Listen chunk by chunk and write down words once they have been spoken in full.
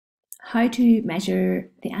how to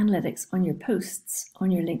measure the analytics on your posts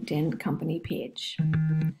on your LinkedIn company page.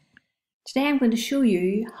 Today I'm going to show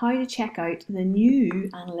you how to check out the new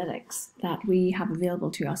analytics that we have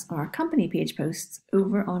available to us on our company page posts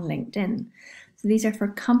over on LinkedIn. So these are for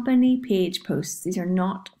company page posts. These are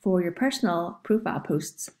not for your personal profile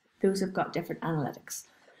posts. Those have got different analytics.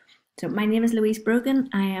 So my name is Louise Brogan.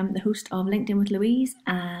 I am the host of LinkedIn with Louise,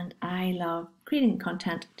 and I love creating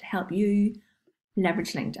content to help you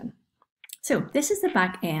leverage LinkedIn. So this is the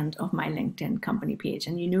back end of my LinkedIn company page,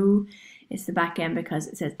 and you know it's the back end because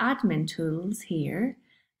it says admin tools here,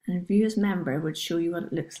 and view as member would show you what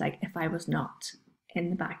it looks like if I was not in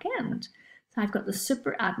the back end. So I've got the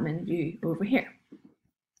super admin view over here.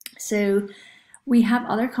 So we have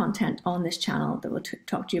other content on this channel that will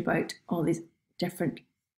talk to you about all these different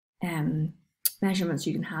measurements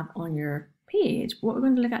you can have on your page. What we're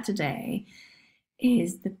going to look at today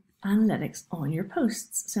is the analytics on your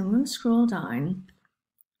posts. So I'm going to scroll down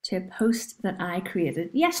to a post that I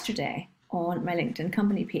created yesterday on my LinkedIn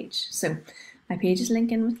company page. So my page is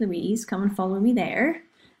LinkedIn with Louise. Come and follow me there.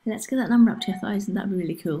 Let's get that number up to 1,000. That'd be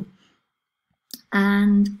really cool.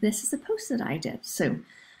 And this is the post that I did. So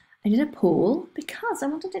I did a poll because I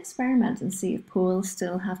wanted to experiment and see if polls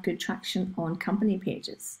still have good traction on company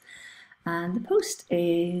pages. And the post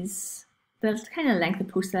is the kind of length of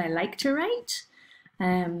post that I like to write.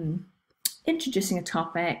 Introducing a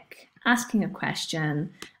topic, asking a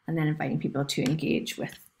question, and then inviting people to engage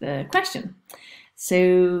with the question.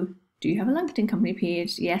 So, do you have a LinkedIn company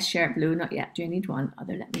page? Yes, share it below. Not yet. Do you need one?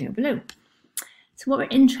 Other, let me know below. So what we're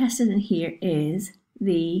interested in here is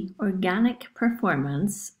the organic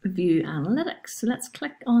performance view analytics. So let's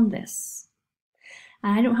click on this.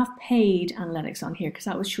 And I don't have paid analytics on here because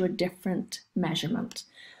that would show a different measurement.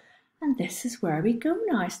 And this is where we go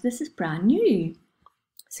now. So this is brand new.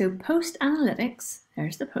 So post analytics,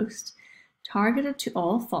 there's the post, targeted to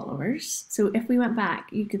all followers. So if we went back,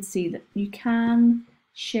 you could see that you can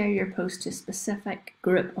share your post to a specific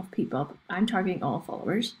group of people. But I'm targeting all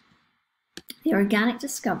followers. The organic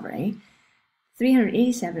discovery,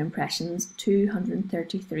 387 impressions,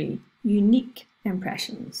 233 unique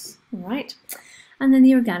impressions, all right? And then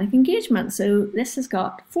the organic engagement. So this has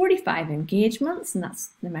got 45 engagements, and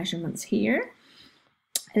that's the measurements here.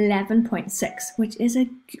 11.6, which is a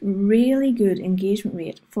really good engagement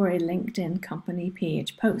rate for a LinkedIn company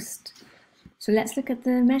page post. So let's look at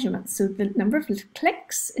the measurements. So the number of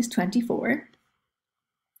clicks is 24.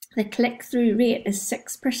 The click-through rate is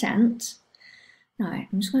 6%. Now,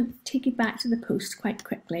 I'm just going to take you back to the post quite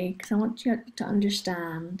quickly because I want you to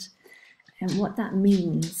understand what that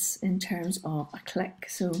means in terms of a click.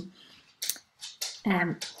 So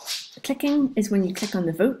clicking is when you click on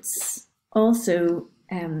the votes. Also,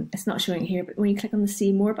 it's not showing here, but when you click on the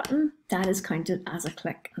see more button, that is counted as a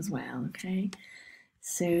click as well, okay?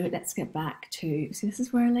 So let's get back to, so this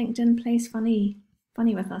is where LinkedIn plays funny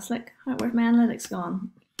with us. Look, where's my analytics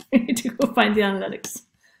gone? I need to go find the analytics.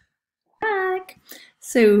 Back.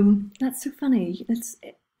 So that's so funny.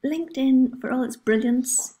 LinkedIn, for all its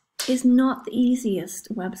brilliance, is not the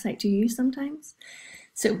easiest website to use sometimes.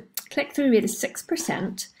 So click-through rate is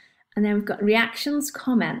 6%, and then we've got reactions,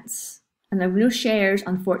 comments, and there were no shares,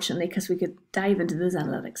 unfortunately, because we could dive into those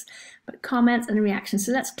analytics. But comments and reactions.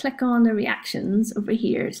 So let's click on the reactions over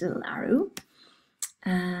here. It's a little arrow.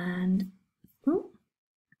 And oh,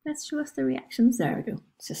 let's show us the reactions. There we go.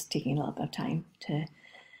 It's just taking a little bit of time to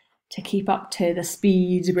keep up to the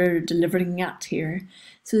speed we're delivering at here.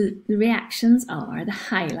 So the reactions are the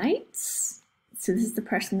highlights. So this is the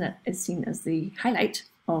person that is seen as the highlight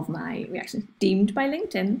of my reaction, deemed by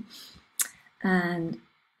LinkedIn. And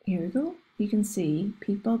here we go. You can see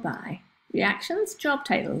people by reactions, job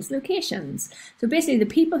titles, locations. So basically the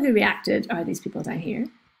people who reacted are these people down here.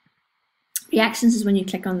 Reactions is when you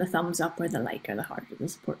click on the thumbs up or the like or the heart or the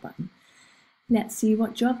support button. Let's see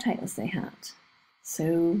what job titles they had.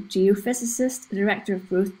 So geophysicist, director of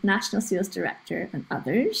growth, national sales director, and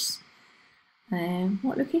others.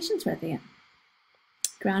 What locations were they in?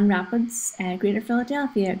 Grand Rapids, Greater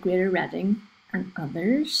Philadelphia, Greater Reading, and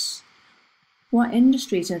others. What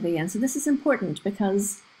industries are they in? So this is important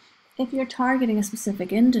because if you're targeting a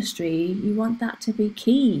specific industry, you want that to be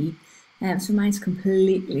key. So mine's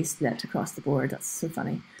completely split across the board. That's so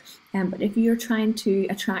funny. But if you're trying to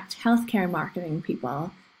attract healthcare marketing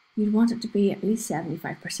people, you'd want it to be at least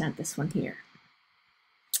 75%, this one here.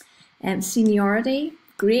 Seniority,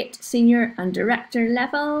 great, senior and director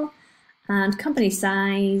level. And company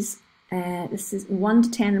size, this is 1 to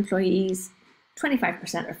 10 employees.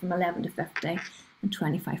 25% are from 11 to 50 and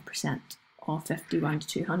 25% of 51 to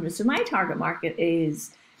 200. So my target market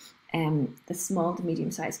is the small to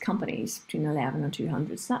medium-sized companies between 11 and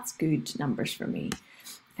 200. So that's good numbers for me.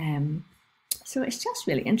 So it's just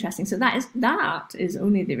really interesting. So that is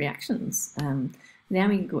only the reactions. Then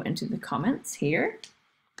we can go into the comments here.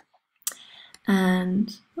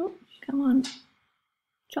 And, oh, come on,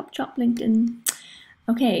 chop, chop, LinkedIn.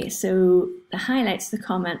 Okay, so the highlights, the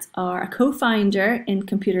comments are a co-founder in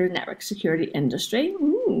computer network security industry.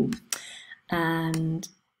 Ooh. And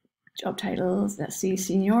job titles, let's see,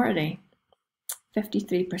 seniority,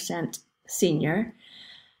 53% senior.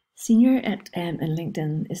 Senior at in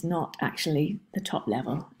LinkedIn is not actually the top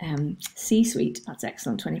level. C-suite, that's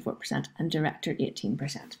excellent, 24%, and director,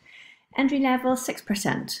 18%. Entry level,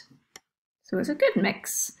 6%. So it's a good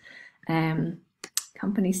mix.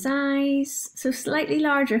 Company size, so slightly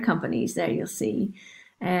larger companies there you'll see.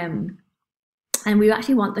 And we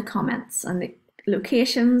actually want the comments, and the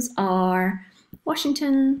locations are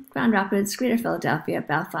Washington, Grand Rapids, Greater Philadelphia,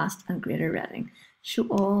 Belfast, and Greater Reading. Show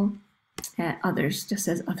all others, just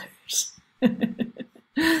says others. But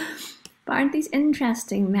aren't these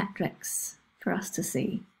interesting metrics for us to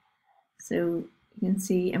see? So you can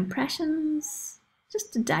see impressions.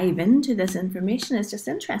 Just to dive into this information is just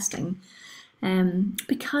interesting.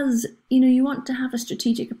 Because you want to have a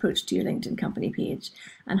strategic approach to your LinkedIn company page.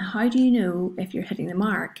 And how do you know if you're hitting the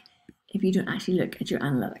mark if you don't actually look at your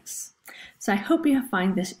analytics? So I hope you have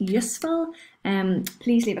found this useful.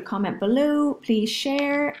 Please leave a comment below. Please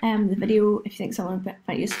share the video if you think someone found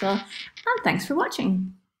it useful. And thanks for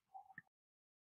watching.